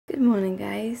morning,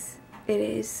 guys. It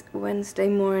is Wednesday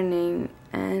morning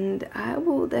and I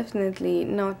will definitely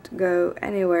not go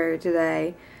anywhere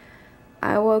today.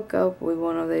 I woke up with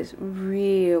one of those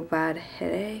real bad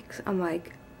headaches. I'm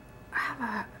like, I have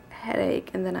a headache,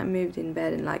 and then I moved in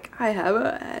bed and like, I have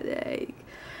a headache.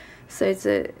 So it's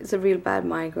a real bad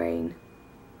migraine.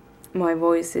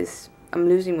 I'm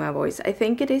losing my voice. I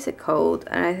think it is a cold,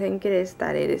 and I think it is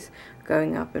that it is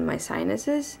going up in my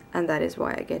sinuses, and that is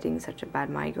why I'm getting such a bad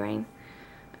migraine.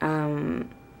 And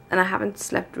I haven't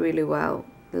slept really well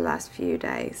the last few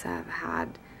days. I've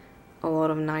had a lot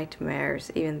of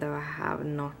nightmares, even though I have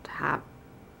not had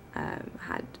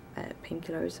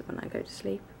painkillers when I go to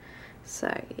sleep. So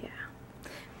yeah,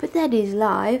 but that is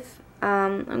life.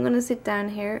 I'm gonna sit down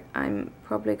here. I'm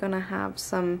probably gonna have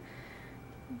some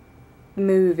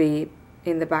movie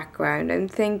in the background. I'm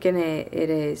thinking it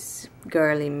is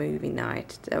girly movie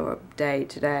night or day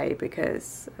today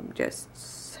because I'm just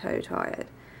so tired.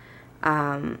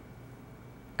 And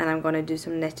I'm gonna do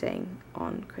some knitting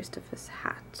on Christopher's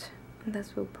hat, and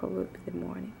that will probably be the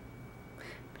morning.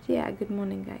 But yeah, good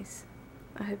morning, guys.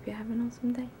 I hope you have an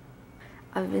awesome day.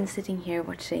 I've been sitting here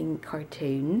watching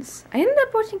cartoons. I ended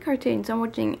up watching cartoons. I'm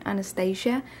watching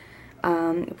Anastasia.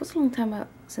 It was a long time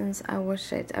since I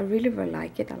watched it. I really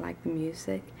like it. I like the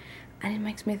music, and it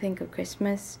makes me think of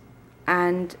Christmas.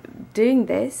 And doing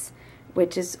this,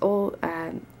 which is all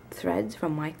threads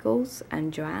from Michael's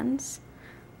and Joanne's,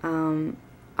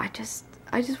 I just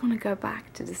want to go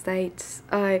back to the States.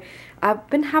 I've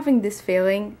been having this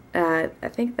feeling, I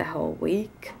think the whole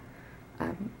week.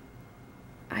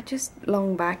 I just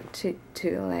long back to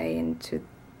LA and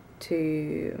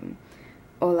to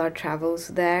all our travels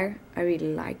there. I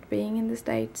really like being in the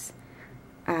States,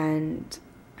 and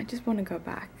I just want to go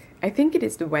back. I think it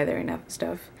is the weather and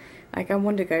stuff. Like, I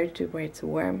want to go to where it's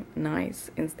warm, nice,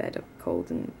 instead of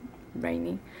cold and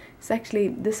rainy. It's actually,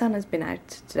 the sun has been out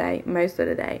today, most of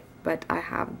the day, but I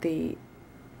have the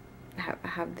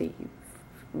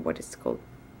what is called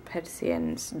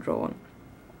Persians drawn,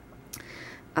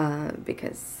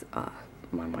 because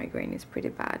my migraine is pretty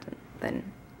bad, and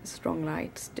then strong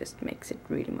lights just makes it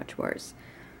really much worse.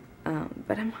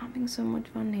 But I'm having so much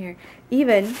fun here.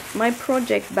 Even my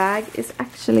project bag is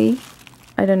actually,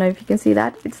 I don't know if you can see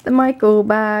that, it's the Michael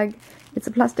bag. It's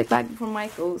a plastic bag from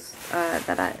Michael's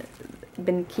that I've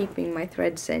been keeping my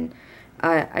threads in.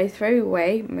 I throw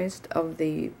away most of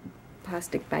the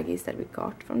plastic baggies that we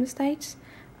got from the States.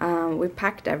 We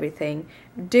packed everything.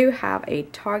 We do have a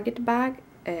Target bag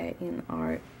in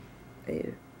our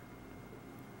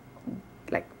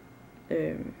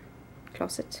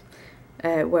closet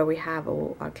where we have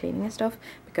all our cleaning and stuff,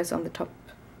 because on the top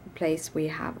place we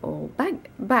have all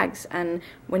bags, and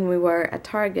when we were at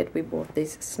Target we bought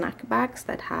these snack bags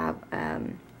that have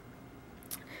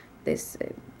this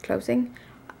closing.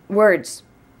 Words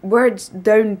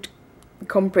don't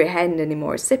comprehend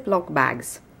anymore. Ziploc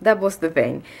bags, that was the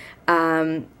thing.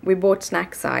 We bought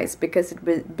snack size because it's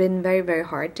been very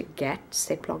hard to get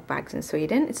Ziploc bags in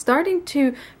Sweden. It's starting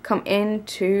to come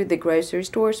into the grocery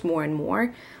stores more and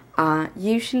more.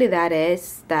 Usually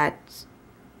that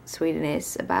Sweden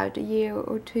is about a year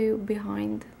or two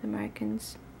behind the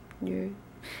Americans. Yeah.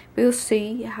 We'll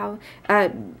see how,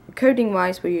 coding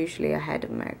wise we're usually ahead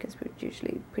of Americans. We're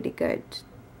usually pretty good.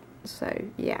 So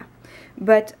yeah,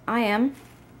 but I am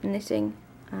knitting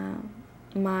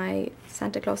my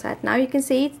Santa Claus hat. Now you can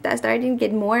see it's starting to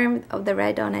get more of the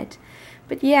red on it.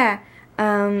 But yeah,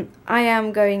 I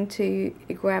am going to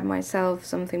grab myself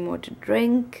something more to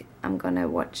drink. I'm gonna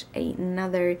watch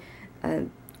another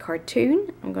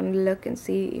cartoon. I'm gonna look and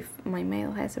see if my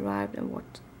mail has arrived and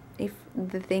if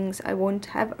the things I want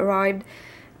have arrived,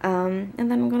 and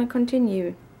then I'm gonna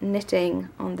continue knitting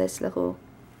on this little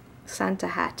Santa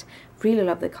hat. Really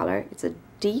love the color. It's a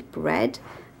deep red.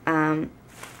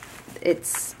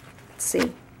 Let's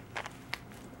see,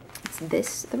 it's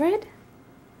this thread.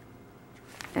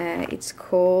 It's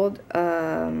called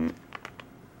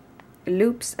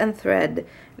Loops and Thread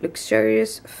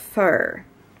Luxurious Fur.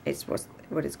 It's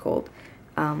what it's called,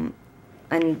 and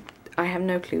I have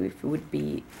no clue if it would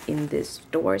be in the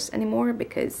stores anymore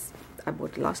because I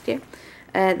bought it last year.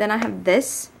 Then I have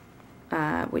this,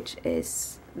 which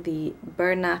is the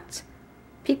Bernat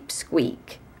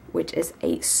Pipsqueak, which is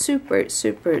a super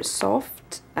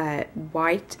soft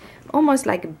white, almost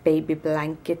like a baby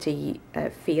blankety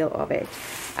feel of it.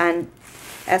 And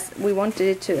as we wanted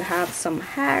it to have some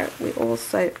hair, we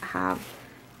also have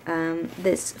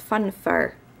this fun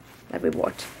fur that we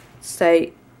bought.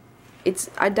 So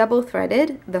I double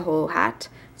threaded the whole hat,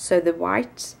 so the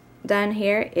white down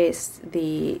here is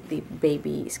the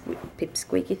baby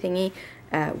pipsqueaky thingy,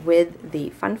 with the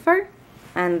fun fur,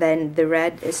 and then the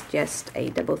red is just a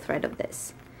double thread of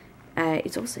this.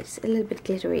 It's also a little bit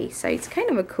glittery, so it's kind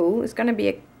of it's going to be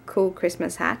a cool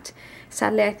Christmas hat.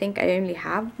 Sadly, I think I only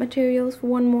have materials for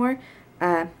one more.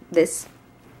 This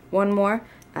one more.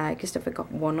 Christopher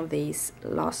got one of these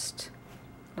last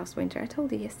winter. I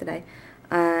told you yesterday,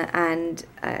 and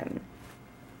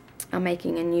I'm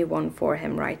making a new one for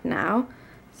him right now.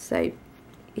 So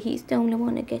he's the only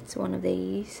one that gets one of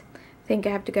these. I think I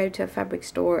have to go to a fabric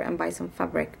store and buy some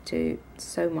fabric to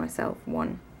sew myself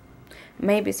one.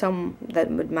 Maybe some that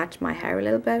would match my hair a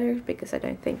little better, because I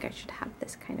don't think I should have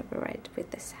this kind of a red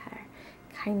with this hair.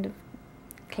 Kind of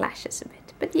clashes a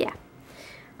bit, but yeah.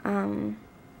 I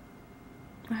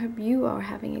hope you are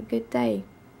having a good day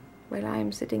while I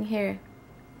am sitting here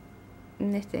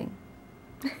knitting.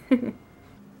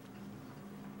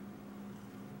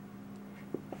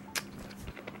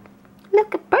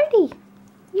 Look, a birdie!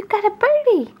 You got a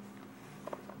birdie!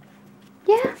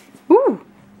 Yeah? Ooh!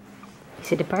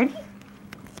 Is it a birdie?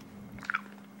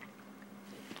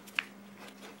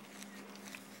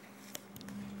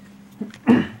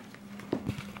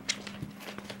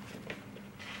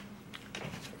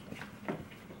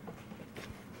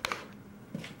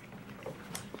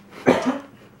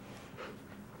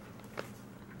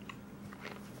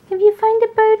 Have you found a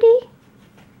birdie?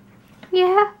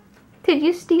 Yeah? Did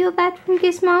you steal that from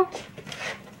Gizmo?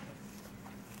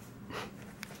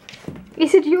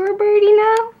 Is it your birdie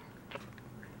now?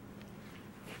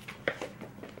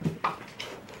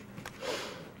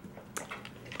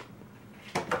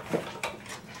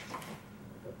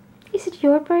 Is it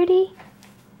your birdie?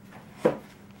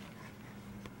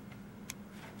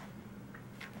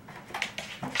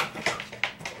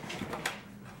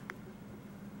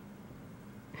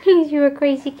 You're a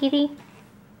crazy kitty.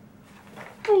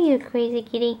 Are you a crazy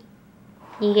kitty?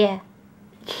 Yeah.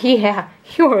 Yeah,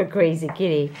 you're a crazy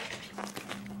kitty.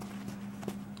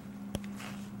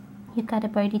 You got a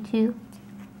birdie too?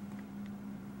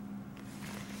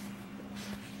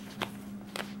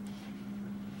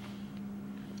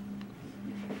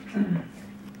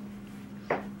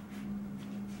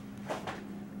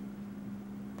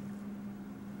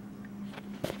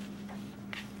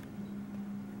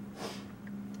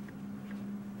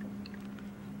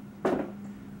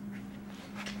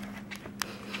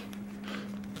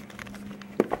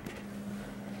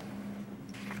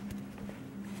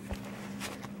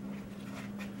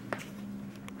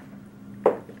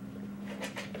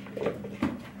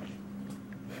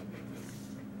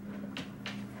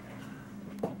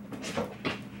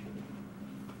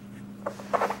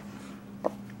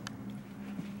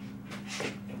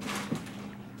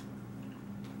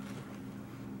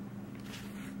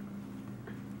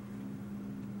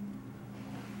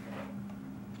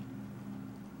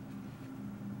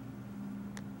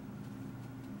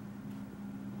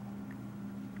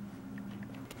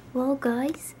 Well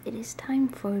guys, it is time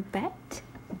for bed.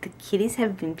 The kitties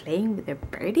have been playing with their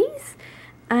birdies,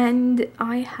 and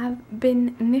I have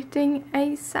been knitting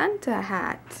a Santa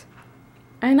hat.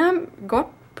 And I've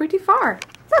got pretty far.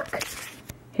 Look!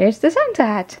 Here's the Santa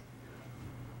hat.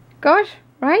 Gosh,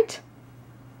 right?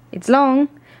 It's long,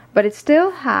 but it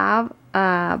still have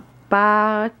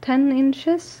about 10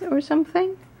 inches or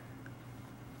something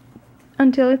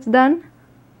until it's done.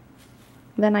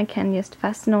 Then I can just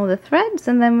fasten all the threads,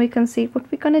 and then we can see what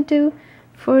we're gonna do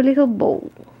for a little bowl.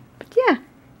 But yeah,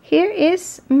 here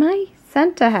is my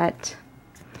Santa hat.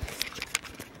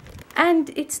 And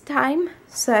it's time,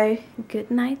 so good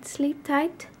night, sleep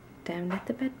tight. Don't let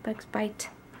the bed bugs bite.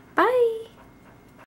 Bye!